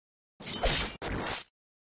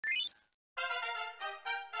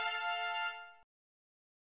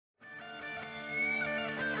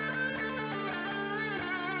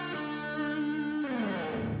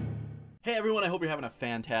Hey everyone, I hope you're having a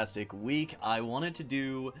fantastic week. I wanted to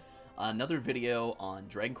do another video on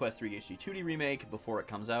Dragon Quest III HD2D Remake before it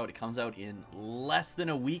comes out. It comes out in less than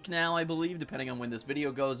a week now, I believe, depending on when this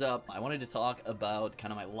video goes up. I wanted to talk about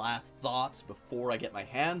kind of my last thoughts before I get my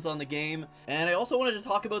hands on the game. And I also wanted to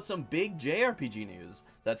talk about some big JRPG news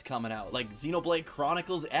that's coming out, like Xenoblade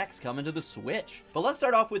Chronicles X coming to the Switch. But let's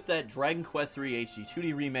start off with that Dragon Quest III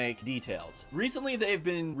HD2D Remake details. Recently, they've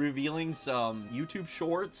been revealing some YouTube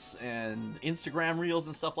shorts and Instagram reels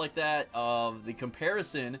and stuff like that of the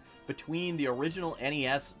comparison between the original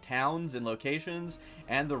NES towns and locations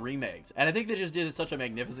and the remakes. And I think they just did such a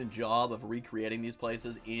magnificent job of recreating these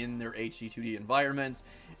places in their HD2D environments.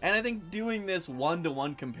 And I think doing this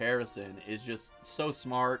one-to-one comparison is just so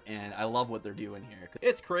smart, and I love what they're doing here.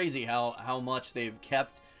 It's crazy how much they've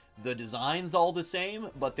kept the designs all the same,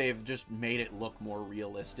 but they've just made it look more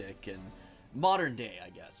realistic and modern day, I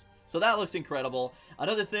guess. So that looks incredible.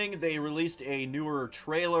 Another thing, they released a newer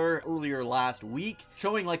trailer earlier last week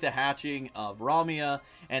showing like the hatching of Ramia,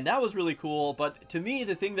 and that was really cool. But to me,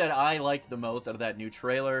 the thing that I liked the most out of that new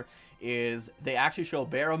trailer is they actually show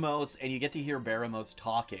Baramos, and you get to hear Baramos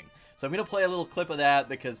talking. So I'm going to play a little clip of that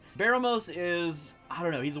because Baramos is, I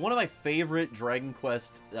don't know, he's one of my favorite Dragon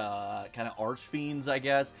Quest kind of archfiends, I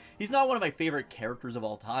guess. He's not one of my favorite characters of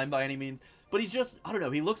all time by any means, but he's just, I don't know,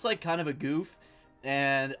 he looks like kind of a goof.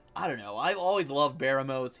 And I don't know, I've always loved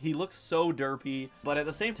Baramos. He looks so derpy, but at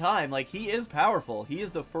the same time, like, he is powerful. He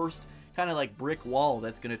is the first kind of like brick wall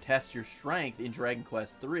that's going to test your strength in Dragon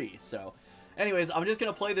Quest III. So anyways, I'm just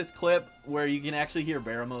going to play this clip where you can actually hear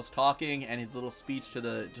Baramos talking and his little speech to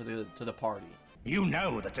the party. You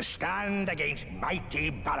know that to stand against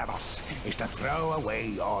mighty Baramos is to throw away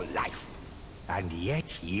your life. And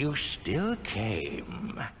yet you still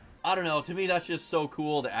came. I don't know, to me that's just so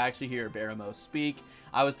cool to actually hear Baramos speak.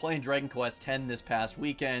 I was playing Dragon Quest X this past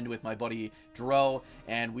weekend with my buddy Dro,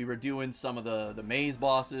 and we were doing some of the maze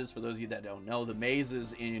bosses. For those of you that don't know, the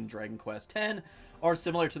mazes in Dragon Quest X are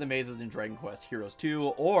similar to the mazes in Dragon Quest Heroes 2,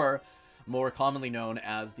 or more commonly known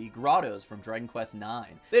as the grottos from Dragon Quest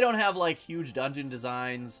IX. They don't have like huge dungeon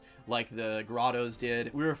designs like the grottos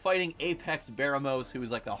did. We were fighting Apex Baramos, who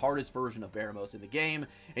is like the hardest version of Baramos in the game,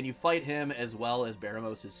 and you fight him as well as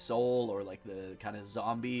Baramos' soul, or like the kind of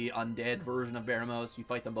zombie undead version of Baramos. You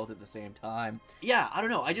fight them both at the same time. Yeah, I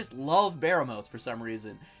don't know, I just love Baramos for some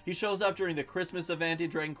reason. He shows up during the Christmas event in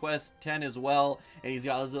Dragon Quest X as well, and he's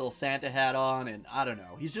got his little Santa hat on, and I don't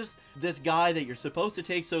know, he's just this guy that you're supposed to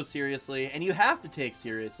take so seriously, and you have to take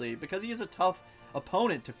seriously because he is a tough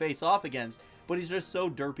opponent to face off against, but he's just so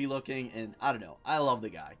derpy looking, and I don't know, I love the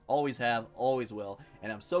guy. Always have, always will,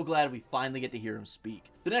 and I'm so glad we finally get to hear him speak.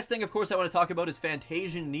 The next thing, of course, I want to talk about is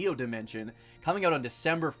Fantasian Neo Dimension, coming out on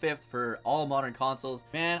December 5th for all modern consoles.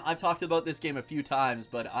 Man, I've talked about this game a few times,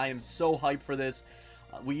 but I am so hyped for this.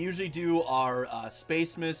 We usually do our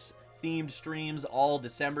Spacemas themed streams all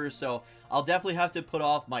December, so I'll definitely have to put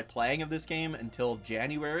off my playing of this game until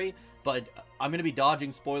January, but I'm going to be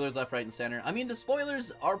dodging spoilers left, right, and center. I mean, the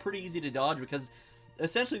spoilers are pretty easy to dodge because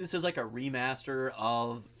essentially this is like a remaster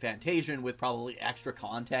of Fantasian with probably extra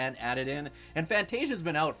content added in, and Fantasian's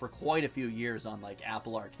been out for quite a few years on like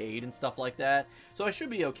Apple Arcade and stuff like that, so I should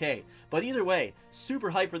be okay. But either way,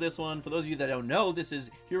 super hyped for this one. For those of you that don't know, this is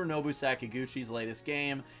Hironobu Sakaguchi's latest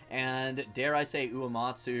game, and dare I say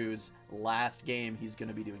Uematsu's last game he's going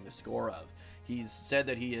to be doing the score of. He's said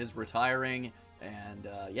that he is retiring, and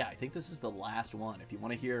yeah, I think this is the last one. If you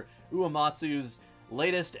want to hear Uematsu's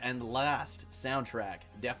latest and last soundtrack,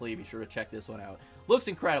 definitely be sure to check this one out. Looks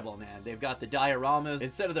incredible, man. They've got the dioramas.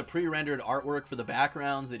 Instead of the pre-rendered artwork for the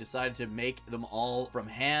backgrounds, they decided to make them all from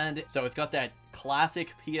hand. So it's got that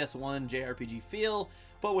classic PS1 JRPG feel,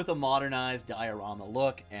 but with a modernized diorama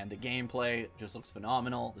look, and the gameplay just looks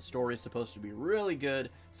phenomenal. The story is supposed to be really good.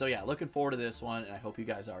 So yeah, looking forward to this one, and I hope you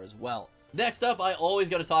guys are as well. Next up, I always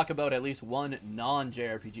got to talk about at least one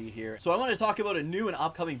non-JRPG here. So I want to talk about a new and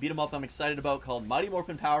upcoming beat 'em up I'm excited about called Mighty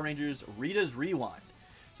Morphin Power Rangers Rita's Rewind.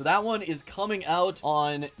 So that one is coming out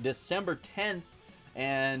on December 10th,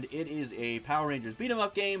 and it is a Power Rangers beat 'em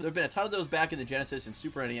up game. There have been a ton of those back in the Genesis and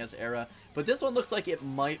Super NES era, but this one looks like it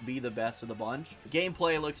might be the best of the bunch. The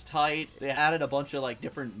gameplay looks tight. They added a bunch of like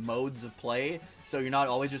different modes of play, so you're not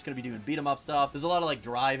always just going to be doing beat 'em up stuff. There's a lot of like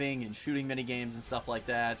driving and shooting mini games and stuff like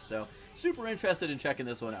that, so super interested in checking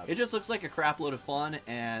this one out. It just looks like a crap load of fun,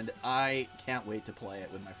 and I can't wait to play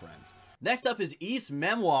it with my friends. Next up is Ys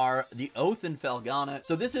Memoir, The Oath in Felghana.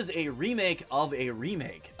 So this is a remake of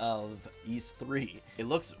Ys 3. It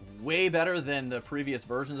looks way better than the previous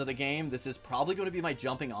versions of the game. This is probably going to be my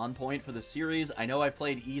jumping on point for the series. I know I've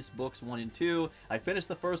played Ys books 1 and 2. I finished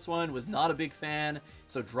the first one, was not a big fan,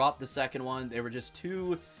 so dropped the second one. They were just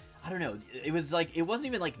too, I don't know, it was like, it wasn't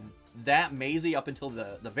even like that mazy up until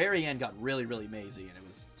the very end got really, really mazy, and it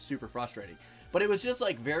was super frustrating. But it was just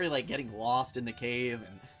like very like getting lost in the cave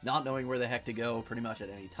and not knowing where the heck to go pretty much at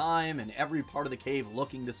any time, and every part of the cave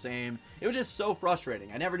looking the same. It was just so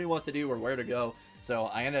frustrating. I never knew what to do or where to go, so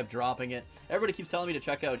I ended up dropping it. Everybody keeps telling me to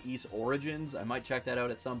check out Ys Origins. I might check that out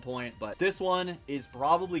at some point, but this one is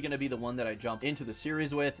probably going to be the one that I jump into the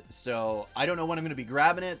series with, so I don't know when I'm going to be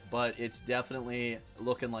grabbing it, but it's definitely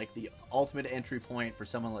looking like the ultimate entry point for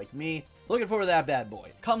someone like me. Looking forward to that bad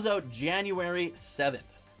boy. Comes out January 7th,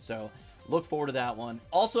 so look forward to that one.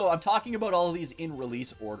 Also, I'm talking about all of these in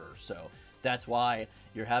release order, so that's why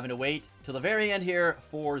you're having to wait till the very end here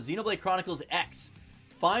for Xenoblade Chronicles X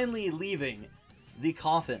finally leaving the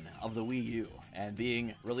coffin of the Wii U and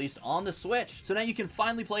being released on the Switch. So now you can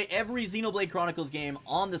finally play every Xenoblade Chronicles game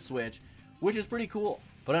on the Switch, which is pretty cool.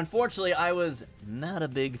 But unfortunately, I was not a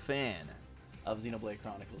big fan of Xenoblade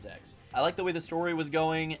Chronicles X. I like the way the story was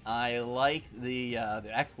going. I liked the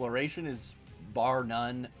exploration is bar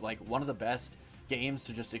none, like one of the best games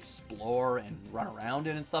to just explore and run around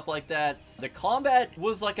in and stuff like that. The combat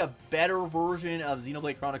was like a better version of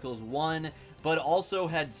Xenoblade Chronicles 1, but also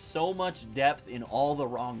had so much depth in all the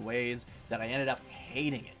wrong ways that I ended up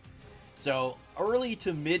hating it. So early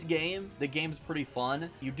to mid game, the game's pretty fun.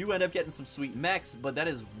 You do end up getting some sweet mechs, but that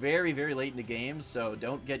is very, very late in the game, so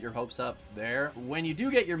don't get your hopes up there. When you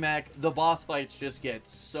do get your mech, the boss fights just get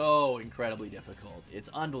so incredibly difficult. It's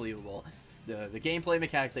unbelievable. The gameplay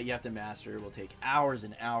mechanics that you have to master will take hours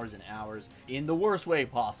and hours and hours in the worst way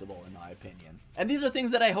possible, in my opinion. And these are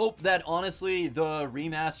things that I hope that, honestly, the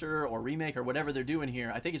remaster or remake or whatever they're doing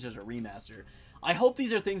here, I think it's just a remaster. I hope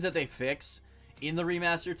these are things that they fix in the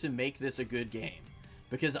remaster to make this a good game,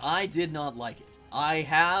 because I did not like it. I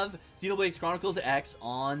have Xenoblade Chronicles X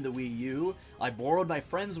on the Wii U. I borrowed my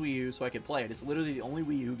friend's Wii U so I could play it. It's literally the only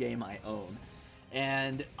Wii U game I own.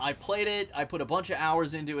 And I played it. I put a bunch of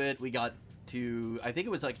hours into it. We got to, I think it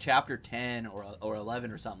was like chapter 10 or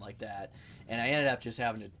 11 or something like that, and I ended up just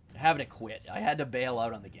having to quit. I had to bail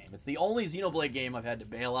out on the game. It's the only Xenoblade game I've had to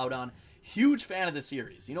bail out on. Huge fan of the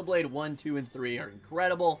series. Xenoblade 1, 2, and 3 are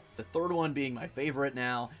incredible. The third one being my favorite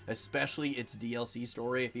now, especially its DLC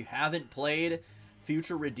story. If you haven't played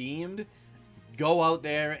Future Redeemed, go out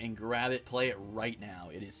there and grab it. Play it right now.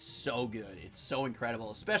 It is so good. It's so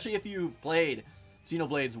incredible, especially if you've played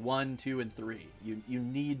Xenoblades 1, 2, and 3. You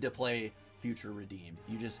need to play Future Redeemed.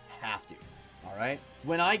 You just have to. Alright?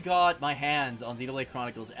 When I got my hands on Xenoblade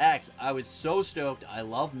Chronicles X, I was so stoked. I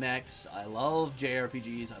love mechs. I love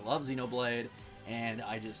JRPGs. I love Xenoblade. And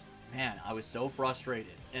I just, man, I was so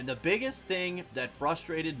frustrated. And the biggest thing that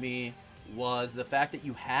frustrated me was the fact that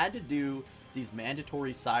you had to do these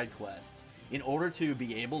mandatory side quests in order to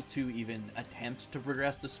be able to even attempt to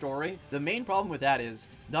progress the story. The main problem with that is,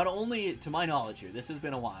 not only, to my knowledge here, this has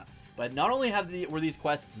been a while, but not only were these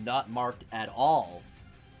quests not marked at all,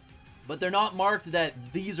 but they're not marked that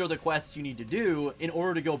these are the quests you need to do in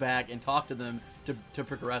order to go back and talk to them to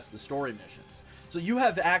progress the story missions. So you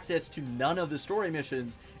have access to none of the story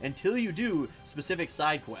missions until you do specific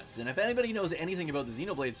side quests. And if anybody knows anything about the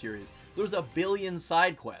Xenoblade series, there's a billion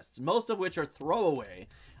side quests, most of which are throwaway.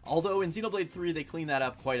 Although in Xenoblade 3 they clean that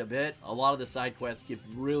up quite a bit. A lot of the side quests give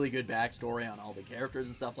really good backstory on all the characters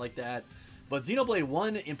and stuff like that. But Xenoblade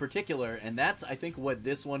 1 in particular, and that's I think what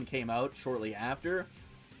this one came out shortly after,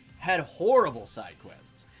 had horrible side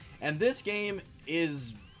quests. And this game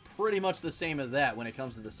is pretty much the same as that when it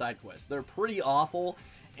comes to the side quests. They're pretty awful,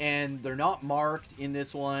 and they're not marked in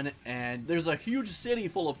this one, and there's a huge city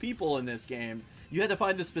full of people in this game. You had to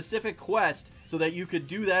find a specific quest so that you could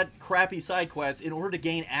do that crappy side quest in order to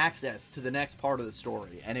gain access to the next part of the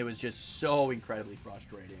story, and it was just so incredibly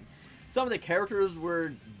frustrating. Some of the characters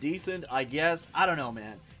were decent, I guess. I don't know,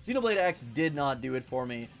 man. Xenoblade X did not do it for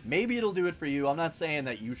me. Maybe it'll do it for you. I'm not saying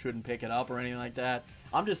that you shouldn't pick it up or anything like that.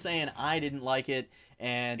 I'm just saying I didn't like it,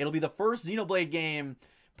 and it'll be the first Xenoblade game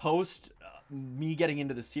post me getting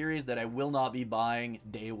into the series that I will not be buying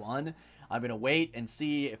day one. I'm going to wait and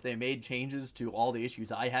see if they made changes to all the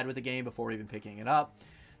issues I had with the game before even picking it up.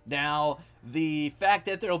 Now, the fact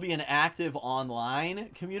that there'll be an active online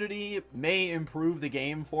community may improve the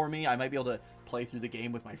game for me. I might be able to play through the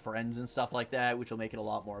game with my friends and stuff like that, which will make it a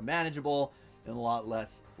lot more manageable and a lot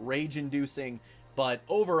less rage-inducing. But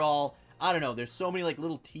overall, I don't know, there's so many like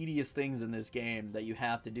little tedious things in this game that you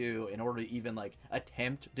have to do in order to even like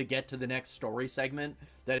attempt to get to the next story segment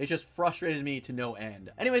that it just frustrated me to no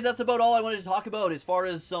end. Anyways, that's about all I wanted to talk about as far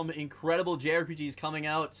as some incredible JRPGs coming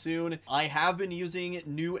out soon. I have been using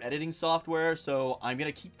new editing software, so I'm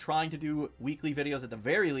gonna keep trying to do weekly videos at the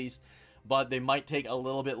very least, but they might take a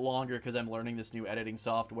little bit longer because I'm learning this new editing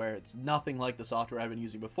software. It's nothing like the software I've been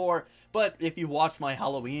using before, but if you watched my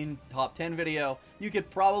Halloween top 10 video, you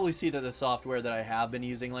could probably see that the software that I have been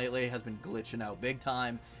using lately has been glitching out big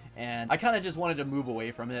time, and I kind of just wanted to move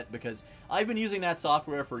away from it because I've been using that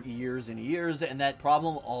software for years and years, and that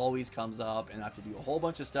problem always comes up, and I have to do a whole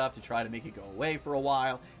bunch of stuff to try to make it go away for a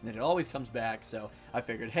while, and then it always comes back. So I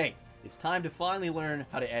figured, hey, it's time to finally learn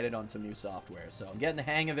how to edit on some new software. So I'm getting the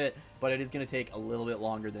hang of it, but it is going to take a little bit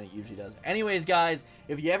longer than it usually does. Anyways, guys,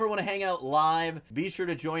 if you ever want to hang out live, be sure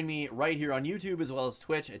to join me right here on YouTube as well as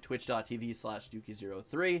Twitch at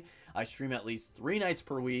twitch.tv/Dookie03. I stream at least 3 nights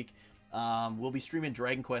per week. We'll be streaming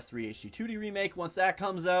Dragon Quest III HD2D Remake once that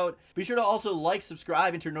comes out. Be sure to also like,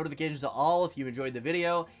 subscribe, and turn notifications to all if you enjoyed the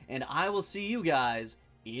video, and I will see you guys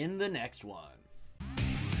in the next one.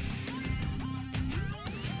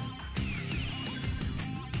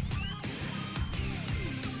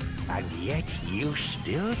 And yet you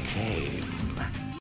still came.